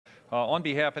On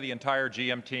behalf of the entire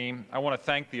GM team, I want to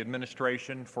thank the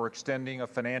administration for extending a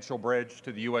financial bridge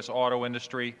to the U.S. auto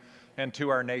industry and to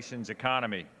our nation's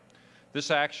economy.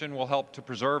 This action will help to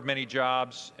preserve many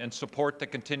jobs and support the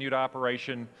continued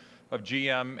operation of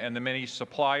GM and the many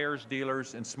suppliers,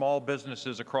 dealers, and small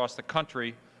businesses across the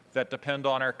country that depend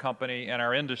on our company and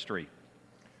our industry.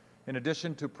 In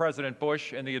addition to President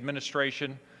Bush and the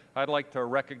administration, I'd like to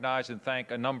recognize and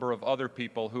thank a number of other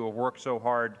people who have worked so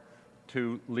hard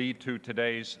to lead to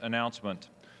today's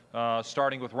announcement,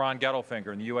 starting with Ron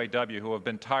Gettelfinger and the UAW, who have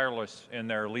been tireless in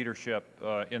their leadership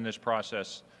in this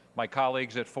process. My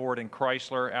colleagues at Ford and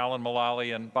Chrysler, Alan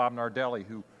Mullally and Bob Nardelli,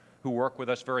 who work with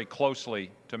us very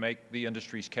closely to make the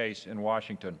industry's case in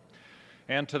Washington.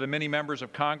 And to the many members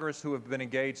of Congress who have been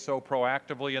engaged so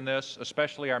proactively in this,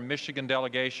 especially our Michigan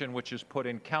delegation, which has put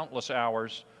in countless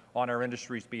hours on our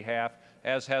industry's behalf,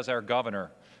 as has our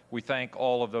governor. We thank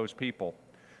all of those people.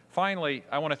 Finally,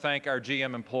 I want to thank our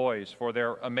GM employees for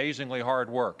their amazingly hard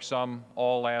work, some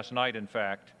all last night, in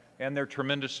fact, and their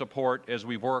tremendous support as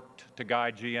we've worked to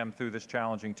guide GM through this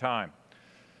challenging time.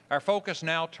 Our focus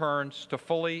now turns to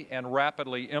fully and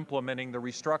rapidly implementing the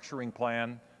restructuring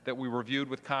plan that we reviewed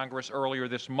with Congress earlier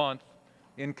this month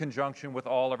in conjunction with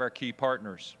all of our key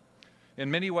partners.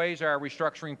 In many ways, our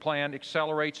restructuring plan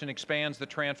accelerates and expands the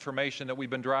transformation that we've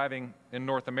been driving in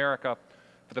North America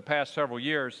for the past several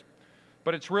years.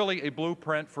 But it's really a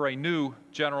blueprint for a new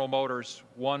General Motors,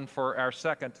 one for our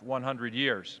second 100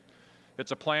 years. It's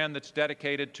a plan that's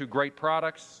dedicated to great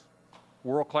products,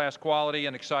 world-class quality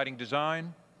and exciting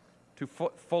design, to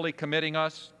fully committing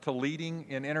us to leading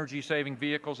in energy-saving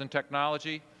vehicles and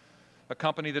technology, a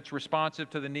company that's responsive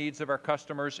to the needs of our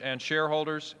customers and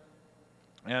shareholders,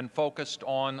 and focused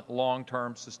on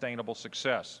long-term sustainable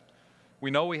success.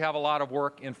 We know we have a lot of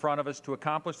work in front of us to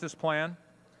accomplish this plan,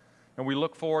 and we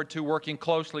look forward to working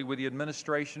closely with the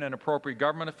administration and appropriate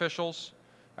government officials,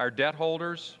 our debt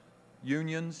holders,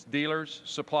 unions, dealers,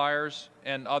 suppliers,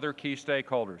 and other key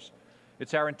stakeholders.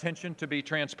 It's our intention to be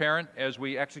transparent as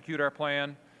we execute our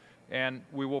plan, and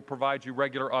we will provide you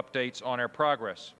regular updates on our progress.